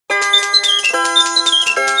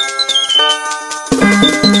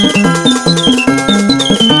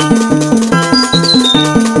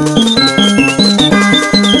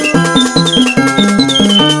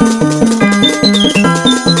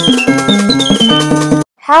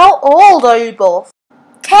How old are you both?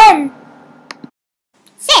 10.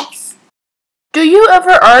 6. Do you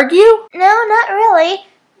ever argue? No, not really.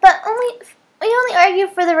 But we only argue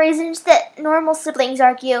for the reasons that normal siblings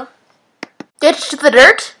argue. Ditch the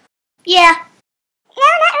dirt? Yeah. No,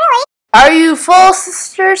 not really. Are you full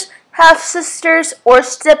sisters, half sisters, or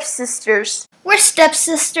stepsisters? We're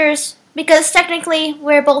stepsisters because technically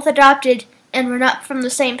we're both adopted and we're not from the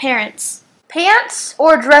same parents. Pants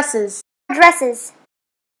or dresses? Dresses.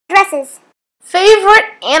 Dresses.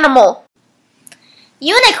 Favorite animal?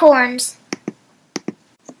 Unicorns.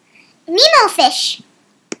 Nemo fish.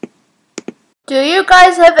 Do you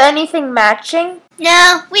guys have anything matching?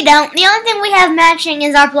 No, we don't. The only thing we have matching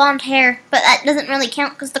is our blonde hair, but that doesn't really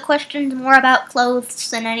count because the question's more about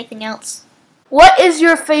clothes than anything else. What is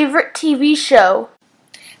your favorite TV show?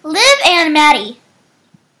 Liv and Maddie.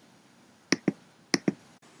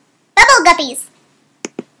 Bubble guppies.